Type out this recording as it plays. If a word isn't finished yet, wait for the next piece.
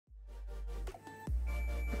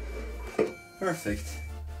Perfect.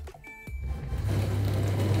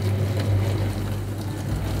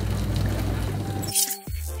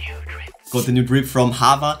 Got the new drip from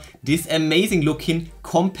HAVA. This amazing looking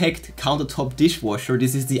compact countertop dishwasher.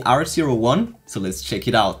 This is the R01, so let's check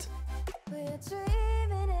it out.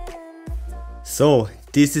 So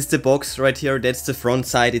this is the box right here. That's the front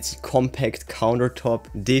side. It's a compact countertop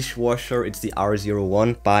dishwasher. It's the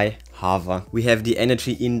R01 by HAVA. We have the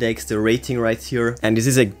energy index, the rating right here. And this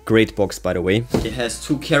is a great box, by the way. It has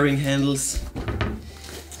 2 carrying handles.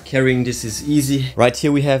 Carrying this is easy. Right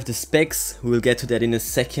here we have the specs. We will get to that in a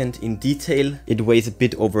second in detail. It weighs a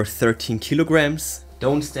bit over 13 kilograms.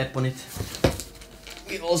 Don't step on it.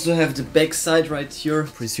 We also have the back side right here.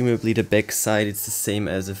 Presumably the back side is the same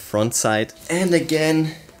as the front side. And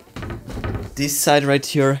again, this side right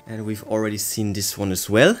here. And we've already seen this one as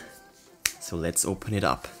well. So let's open it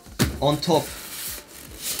up. On top,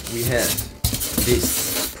 we have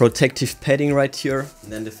this protective padding right here.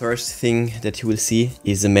 And then the first thing that you will see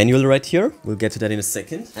is a manual right here. We'll get to that in a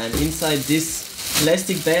second. And inside this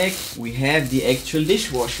plastic bag, we have the actual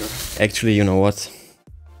dishwasher. Actually, you know what?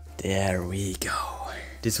 There we go.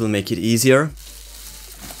 This will make it easier.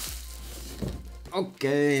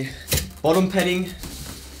 Okay. Bottom padding.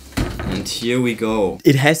 And here we go.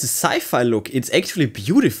 It has a sci-fi look. It's actually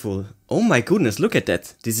beautiful. Oh my goodness, look at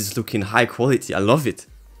that. This is looking high quality. I love it.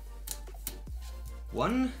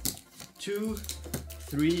 1, 2,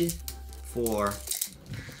 3, 4.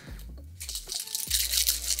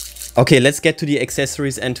 Okay, let's get to the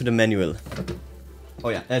accessories and to the manual. Oh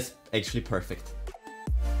yeah, that's actually perfect.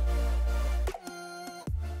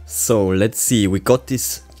 So let's see, we got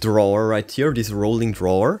this drawer right here, this rolling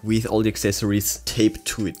drawer with all the accessories taped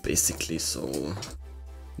to it basically. So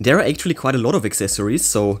there are actually quite a lot of accessories.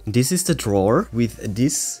 So this is the drawer with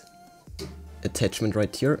this attachment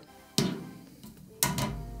right here.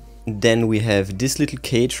 Then we have this little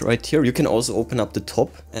cage right here. You can also open up the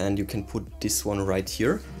top and you can put this one right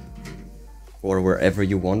here or wherever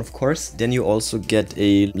you want, of course. Then you also get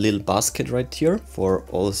a little basket right here for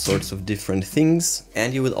all sorts of different things.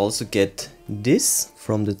 And you will also get this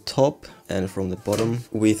from the top and from the bottom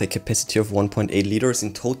with a capacity of 1.8 liters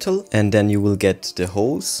in total. And then you will get the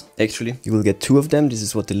hose. Actually, you will get 2 of them. This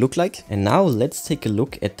is what they look like. And now let's take a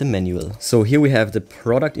look at the manual. So here we have the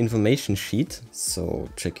product information sheet. So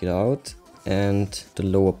check it out. And the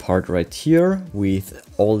lower part right here with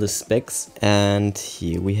all the specs. And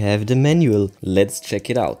here we have the manual. Let's check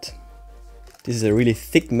it out. This is a really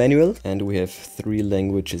thick manual and we have 3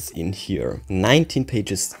 languages in here. 19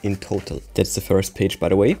 pages in total. That's the first page, by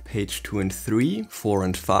the way. Page 2 and 3, 4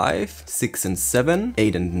 and 5, 6 and 7,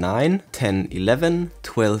 8 and 9, 10, 11,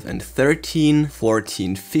 12 and 13,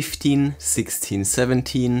 14, 15, 16,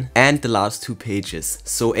 17, and the last 2 pages.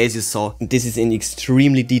 So as you saw, this is an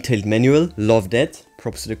extremely detailed manual. Love that.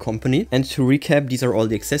 Props to the company. And to recap, these are all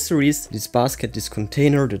the accessories: this basket, this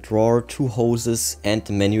container, the drawer, 2 hoses, and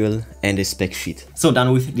the manual and a spec sheet. So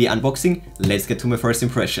done with the unboxing, let's get to my first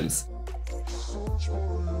impressions.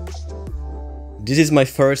 This is my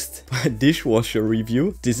first dishwasher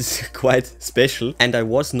review. This is quite special and I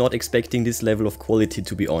was not expecting this level of quality,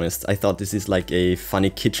 to be honest. I thought this is like a funny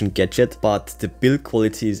kitchen gadget, but the build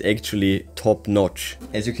quality is actually top notch.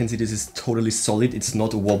 As you can see, this is totally solid. It's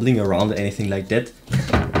not wobbling around or anything like that.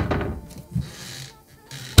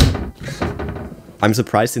 I'm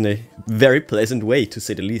surprised in a very pleasant way, to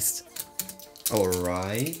say the least.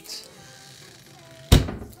 Alright.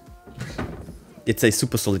 It's a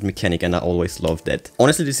super solid mechanic and I always love that.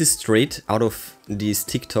 Honestly, this is straight out of these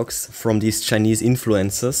TikToks from these Chinese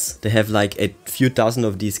influencers. They have like a few dozen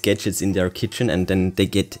of these gadgets in their kitchen and then they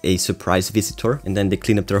get a surprise visitor and then they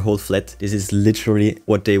clean up their whole flat. This is literally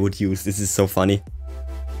what they would use. This is so funny.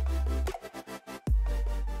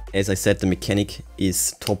 As I said, the mechanic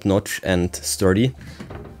is top notch and sturdy.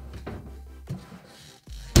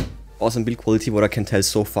 Awesome build quality, what I can tell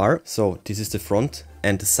so far. So this is the front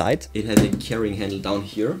and the side. It has a carrying handle down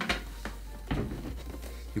here.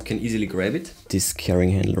 You can easily grab it. This carrying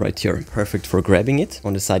handle right here, perfect for grabbing it.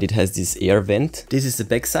 On the side it has this air vent. This is the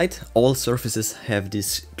back side. All surfaces have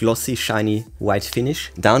this glossy, shiny white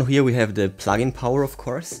finish. Down here we have the plug-in power, of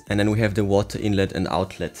course. And then we have the water inlet and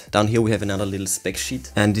outlet. Down here we have another little spec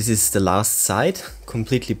sheet. And this is the last side,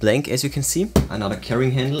 completely blank, as you can see. Another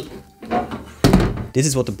carrying handle. This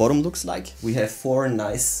is what the bottom looks like. We have 4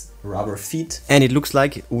 nice rubber feet. And it looks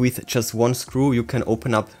like with just 1 screw you can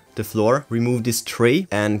open up the floor, remove this tray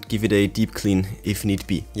and give it a deep clean if need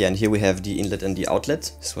be. Yeah, and here we have the inlet and the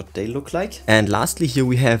outlet. This is what they look like. And lastly, here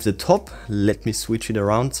we have the top. Let me switch it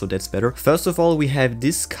around so that's better. First of all, we have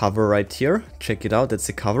this cover right here. Check it out, that's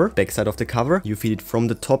the cover, backside of the cover. You feed it from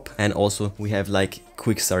the top, and also we have like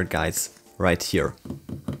quick start guides right here.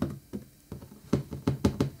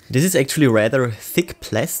 This is actually rather thick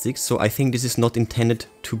plastic, so I think this is not intended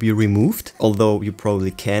to be removed, although you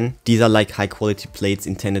probably can. These are like high quality plates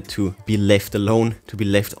intended to be left alone, to be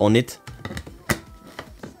left on it.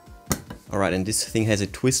 Alright, and this thing has a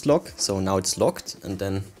twist lock, so now it's locked, and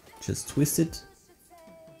then just twist it,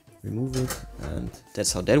 remove it, and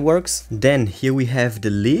that's how that works. Then here we have the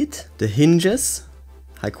lid, the hinges,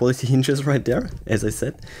 high quality hinges right there, as I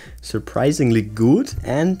said, surprisingly good,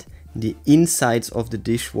 and the insides of the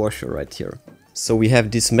dishwasher right here. So we have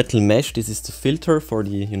this metal mesh, this is the filter for the,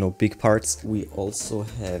 you know, big parts. We also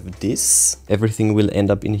have this, everything will end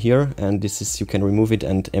up in here, and this is, you can remove it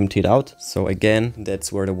and empty it out. So again,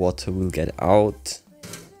 that's where the water will get out.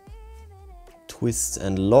 Twist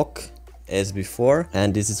and lock as before,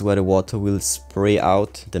 and this is where the water will spray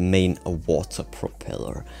out the main water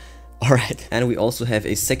propeller. Alright, and we also have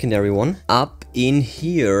a secondary one up in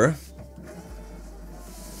here.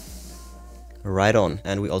 Right on.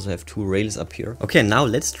 And we also have two rails up here. Okay, now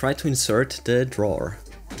let's try to insert the drawer.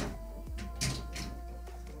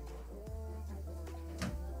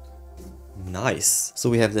 Nice.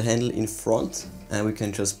 So we have the handle in front and we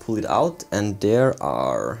can just pull it out, and there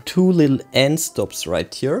are two little end stops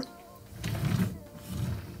right here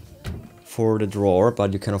for the drawer,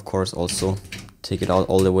 but you can of course also take it out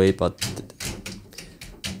all the way, but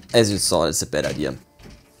as you saw, it's a bad idea.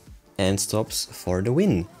 End stops for the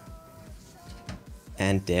win.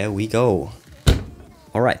 And there we go.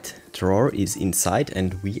 Alright, drawer is inside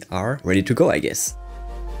and we are ready to go, I guess.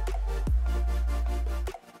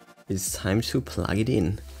 It's time to plug it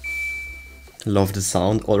in. Love the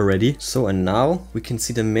sound already. So, and now we can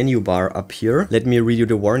see the menu bar up here. Let me read you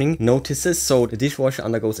the warning notices. So the dishwasher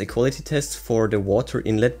undergoes a quality test for the water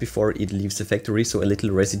inlet before it leaves the factory. So a little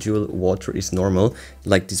residual water is normal,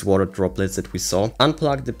 like these water droplets that we saw.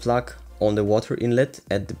 Unplug the plug on the water inlet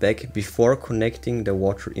at the back before connecting the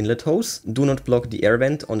water inlet hose. Do not block the air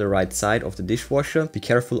vent on the right side of the dishwasher. Be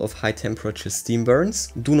careful of high temperature steam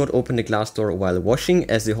burns. Do not open the glass door while washing,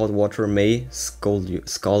 as the hot water may scald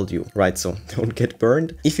you. Right, so don't get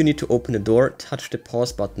burned. If you need to open the door, touch the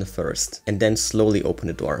pause button first and then slowly open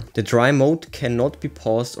the door. The dry mode cannot be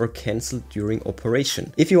paused or cancelled during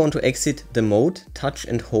operation. If you want to exit the mode, touch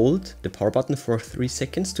and hold the power button for 3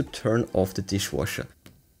 seconds to turn off the dishwasher.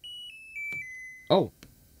 Oh.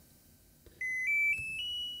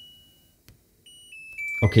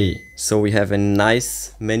 Okay, so we have a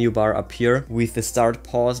nice menu bar up here with the start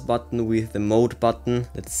pause button, with the mode button.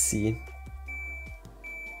 Let's see.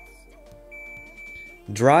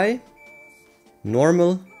 Dry,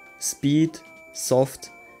 normal, speed, soft,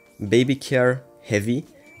 baby care, heavy,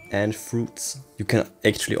 and fruits. You can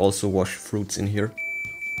actually also wash fruits in here.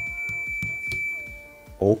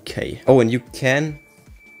 Okay. Oh, and you can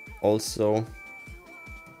also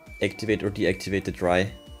activate or deactivate the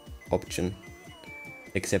dry option,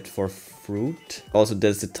 except for fruit. Also,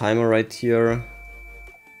 there's the timer right here.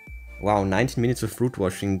 Wow, 19 minutes of fruit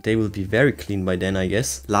washing. They will be very clean by then, I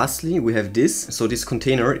guess. Lastly, we have this. So this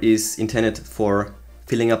container is intended for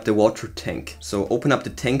filling up the water tank. So open up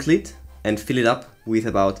the tank lid and fill it up with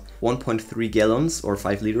about 1.3 gallons or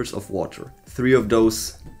 5 liters of water. 3 of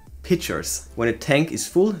those pitchers. When a tank is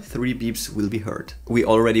full, 3 beeps will be heard. We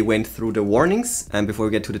already went through the warnings, and before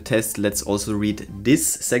we get to the test, let's also read this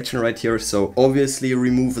section right here. So obviously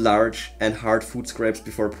remove large and hard food scraps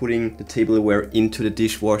before putting the tableware into the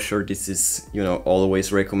dishwasher. This is, you know,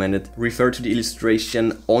 always recommended. Refer to the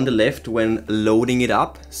illustration on the left when loading it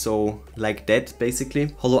up. So like that,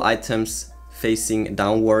 basically. Hollow items facing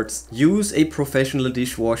downwards. Use a professional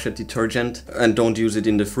dishwasher detergent and don't use it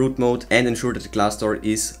in the fruit mode, and ensure that the glass door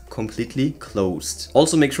is completely closed.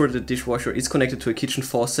 Also make sure that the dishwasher is connected to a kitchen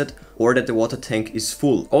faucet or that the water tank is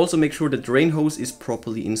full. Also make sure the drain hose is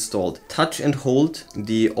properly installed. Touch and hold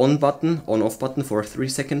the on off button for 3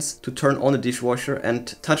 seconds to turn on the dishwasher,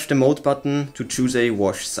 and touch the mode button to choose a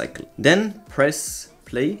wash cycle. Then press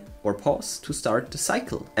play or pause to start the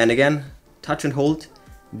cycle. And again, touch and hold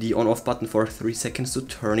the on-off button for 3 seconds to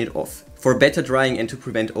turn it off. For better drying and to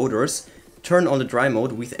prevent odors, turn on the dry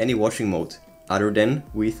mode with any washing mode, other than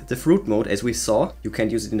with the fruit mode. As we saw, you can't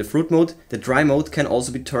use it in the fruit mode. The dry mode can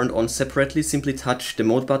also be turned on separately. Simply touch the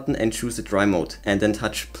mode button and choose the dry mode, and then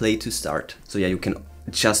touch play to start. So yeah, you can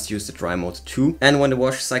just use the dry mode too. And when the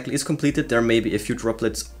wash cycle is completed, there may be a few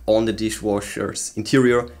droplets on the dishwasher's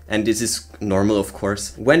interior, and this is normal, of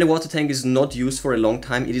course. When the water tank is not used for a long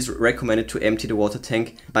time, it is recommended to empty the water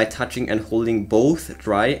tank by touching and holding both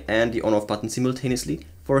dry and the on-off button simultaneously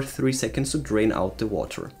for 3 seconds to drain out the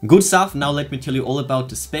water. Good stuff. Now let me tell you all about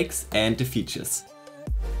the specs and the features.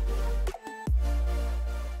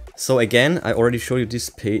 So again, I already showed you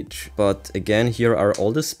this page, but again, here are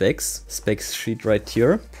all the specs. Specs sheet right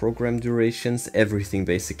here, program durations, everything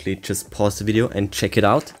basically. Just pause the video and check it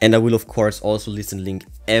out. And I will of course also list and link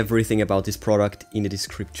everything about this product in the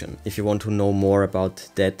description. If you want to know more about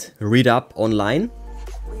that, read up online.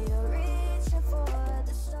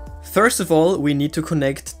 First of all, we need to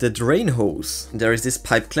connect the drain hose. There is this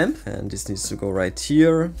pipe clamp and this needs to go right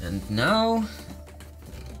here. And now,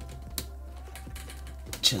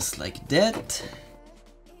 just like that.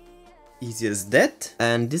 Easy as that.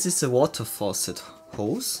 And this is a water faucet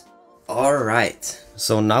hose. Alright.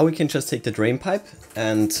 So now we can just take the drain pipe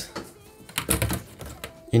and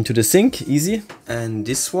into the sink, easy. And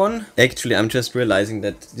this one, actually I'm just realizing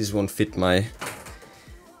that this won't fit I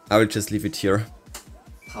will just leave it here.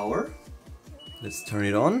 Power. Let's turn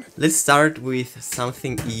it on. Let's start with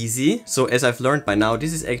something easy. So as I've learned by now,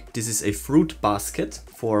 this is a fruit basket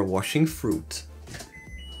for washing fruit.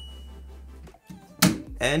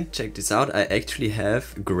 And check this out, I actually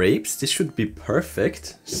have grapes. This should be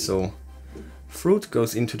perfect. So fruit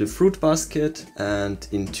goes into the fruit basket and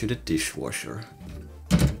into the dishwasher.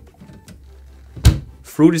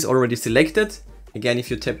 Fruit is already selected. Again, if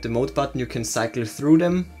you tap the mode button, you can cycle through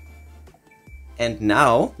them. And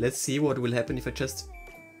now, let's see what will happen if I just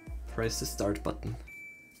press the start button.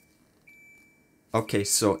 Okay,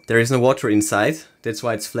 so there is no water inside. That's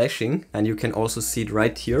why it's flashing. And you can also see it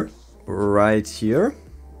right here. Right here.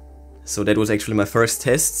 So that was actually my first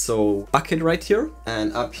test. So bucket right here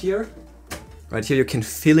and up here. Right here you can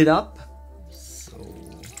fill it up. So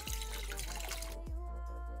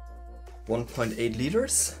 1.8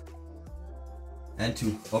 liters. And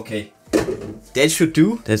 2. Okay. That should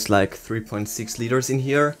do. That's like 3.6 liters in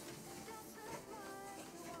here.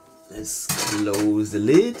 Let's close the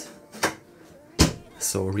lid.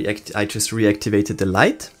 So I just reactivated the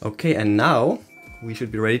light. Okay, and now we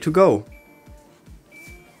should be ready to go.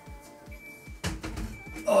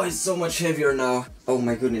 Oh, it's so much heavier now. Oh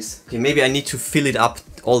my goodness. Okay, maybe I need to fill it up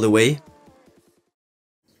all the way.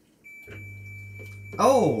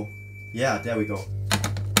 Oh, yeah, there we go.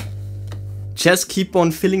 Just keep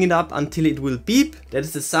on filling it up until it will beep. That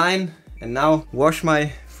is the sign. And now wash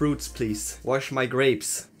my fruits, please. Wash my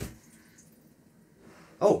grapes.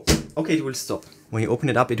 Oh, okay, it will stop. When you open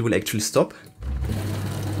it up, it will actually stop.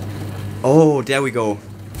 Oh, there we go.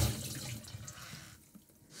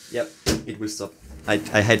 Yep, it will stop. I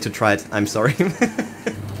had to try it, I'm sorry.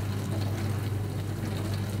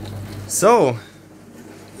 So,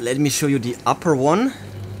 let me show you the upper one.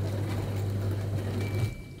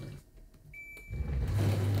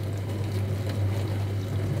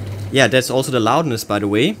 Yeah, that's also the loudness, by the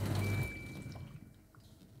way.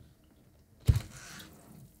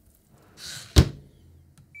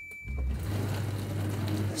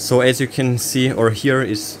 So as you can see or hear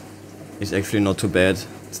is actually not too bad.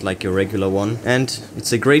 It's like a regular one and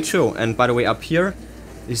it's a great show. And by the way, up here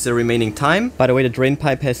is the remaining time. By the way, the drain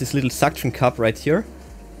pipe has this little suction cup right here.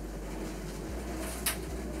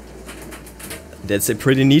 That's a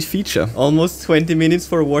pretty neat feature. Almost 20 minutes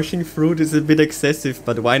for washing fruit is a bit excessive,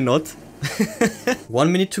 but why not?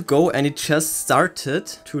 1 minute to go and it just started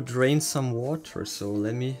to drain some water. So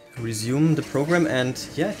let me resume the program and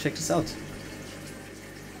yeah, check this out.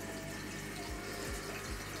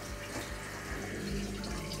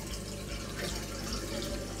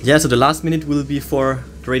 Yeah, so the last minute will be for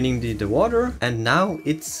draining the water and now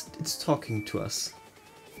it's talking to us.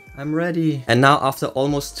 I'm ready. And now after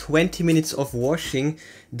almost 20 minutes of washing,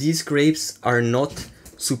 these grapes are not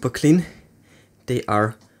super clean. They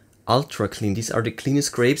are ultra clean. These are the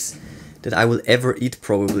cleanest grapes that I will ever eat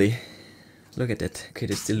probably. Look at that. Okay,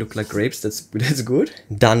 they still look like grapes. That's good.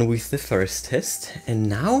 Done with the first test. And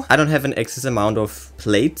now I don't have an excess amount of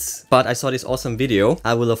plates, but I saw this awesome video.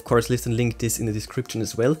 I will of course list and link this in the description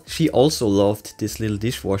as well. She also loved this little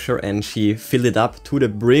dishwasher and she filled it up to the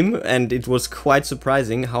brim and it was quite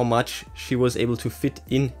surprising how much she was able to fit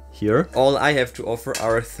in here. All I have to offer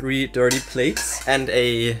are 3 dirty plates and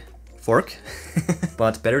a fork.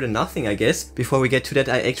 But better than nothing, I guess. Before we get to that,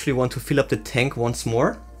 I actually want to fill up the tank once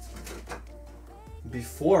more.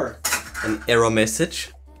 Before an error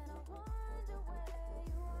message.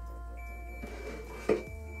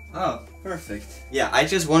 Ah, Perfect. Yeah, I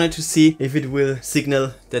just wanted to see if it will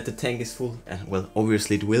signal that the tank is full. Well,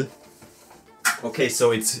 obviously it will. Okay,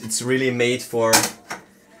 so it's really made for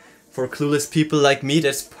clueless people like me.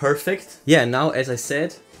 That's perfect. Yeah, now as I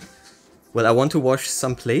said, well, I want to wash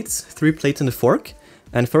some plates. 3 plates and a fork.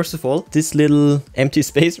 And first of all, this little empty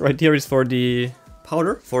space right here is for the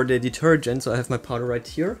powder, for the detergent. So I have my powder right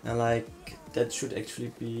here, and like that should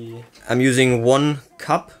actually be... I'm using 1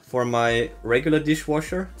 cup for my regular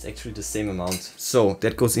dishwasher. It's actually the same amount. So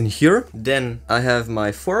that goes in here. Then I have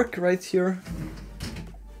my fork right here.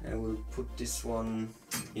 And we'll put this one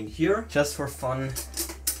in here. Just for fun,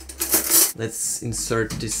 let's insert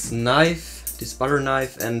this knife, this butter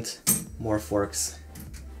knife, and more forks.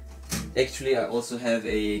 Actually, I also have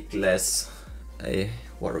a glass, a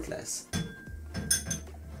water glass.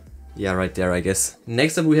 Yeah, right there, I guess.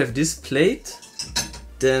 Next up we have this plate.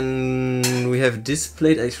 Then we have this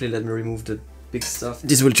plate. Actually, let me remove the big stuff.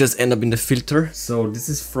 This will just end up in the filter. So this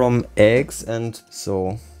is from eggs, and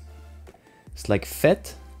so it's like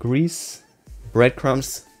fat, grease,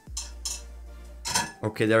 breadcrumbs.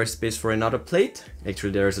 Okay, there is space for another plate.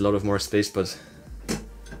 Actually, there is a lot of more space, but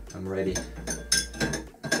I'm ready.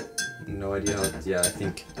 No idea how,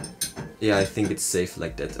 yeah, I think it's safe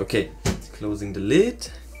like that. Okay, closing the lid.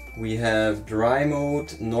 We have dry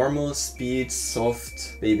mode, normal, speed,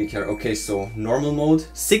 soft, baby care. Okay, so normal mode,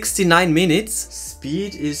 69 minutes.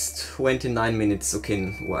 Speed is 29 minutes.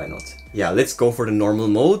 Okay, why not? Yeah, let's go for the normal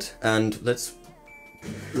mode and let's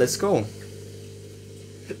go.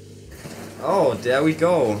 Oh, there we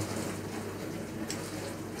go.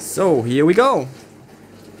 So here we go.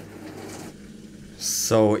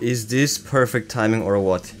 So is this perfect timing or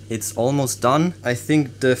what? It's almost done. I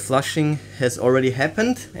think the flushing has already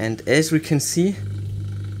happened, and as we can see,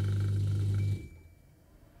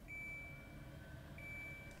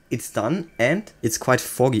 it's done, and it's quite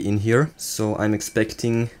foggy in here, so I'm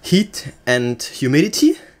expecting heat and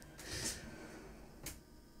humidity.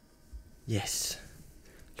 Yes,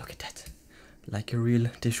 look at that, like a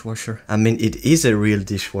real dishwasher. I mean, it is a real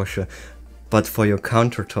dishwasher. But for your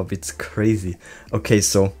countertop, it's crazy. Okay,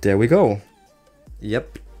 so there we go.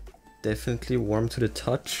 Yep, definitely warm to the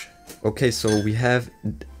touch. Okay, so we have...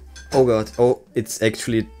 Oh god, oh, it's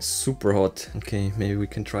actually super hot. Okay, maybe we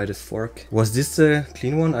can try the fork. Was this the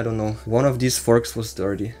clean one? I don't know. One of these forks was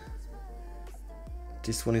dirty.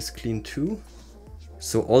 This one is clean too.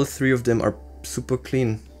 So all 3 of them are super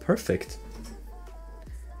clean. Perfect.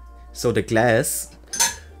 So the glass,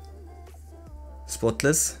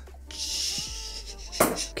 spotless.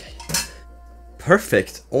 Okay.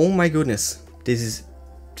 Perfect. Oh my goodness. This is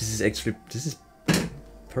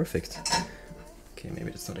perfect. Okay, maybe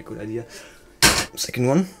that's not a good idea. Second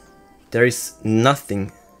one. There is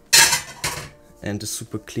nothing. And the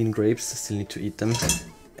super clean grapes, I still need to eat them.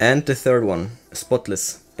 And the third one,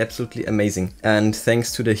 spotless. Absolutely amazing. And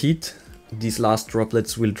thanks to the heat, these last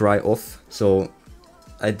droplets will dry off. So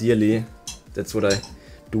ideally, that's what I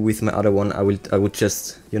do with my other one. I would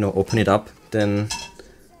just, you know, open it up, then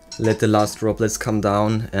let the last droplets come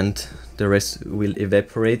down and the rest will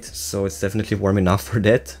evaporate. So it's definitely warm enough for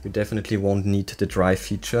that. You definitely won't need the dry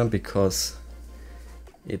feature because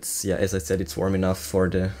it's, yeah, as I said, it's warm enough for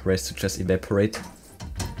the rest to just evaporate.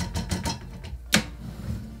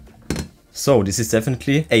 So this is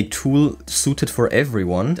definitely a tool suited for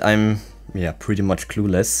everyone. I'm pretty much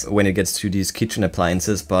clueless when it gets to these kitchen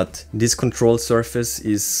appliances, but this control surface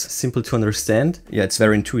is simple to understand. Yeah, it's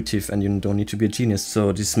very intuitive and you don't need to be a genius.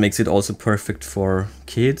 So this makes it also perfect for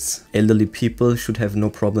kids. Elderly people should have no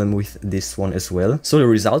problem with this one as well. So the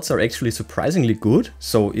results are actually surprisingly good.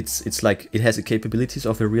 So it's like it has the capabilities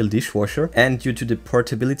of a real dishwasher, and due to the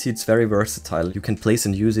portability, it's very versatile. You can place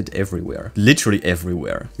and use it everywhere, literally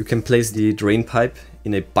everywhere. You can place the drain pipe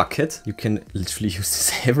in a bucket. You can literally use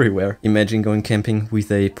this everywhere. Imagine going camping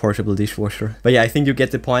with a portable dishwasher. But yeah, I think you get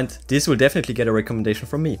the point. This will definitely get a recommendation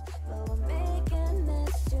from me.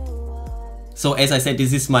 So as I said,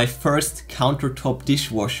 this is my first countertop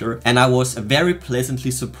dishwasher and I was very pleasantly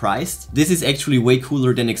surprised. This is actually way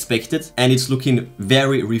cooler than expected and it's looking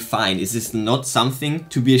very refined. This is not something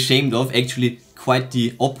to be ashamed of, actually quite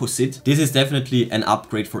the opposite. This is definitely an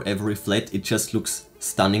upgrade for every flat. It just looks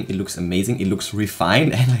stunning, it looks amazing, it looks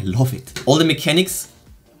refined and I love it. All the mechanics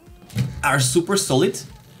are super solid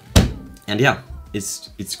and yeah,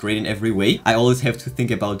 it's great in every way. I always have to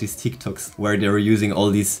think about these TikToks where they're using all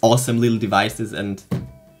these awesome little devices and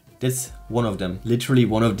that's one of them. Literally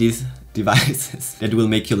one of these devices that will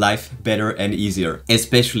make your life better and easier,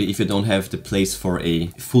 especially if you don't have the place for a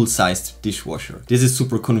full-sized dishwasher. This is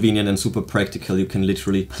super convenient and super practical. You can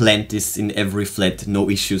literally plant this in every flat, no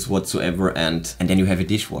issues whatsoever, and then you have a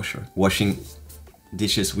dishwasher. Washing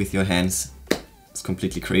dishes with your hands, it's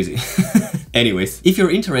completely crazy. Anyways, if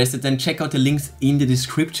you're interested, then check out the links in the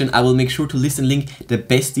description. I will make sure to list and link the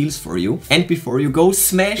best deals for you. And before you go,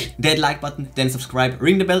 smash that like button, then subscribe,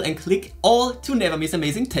 ring the bell and click all to never miss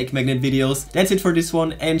amazing tech magnet videos. That's it for this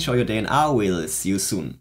one. Enjoy your day and I will see you soon.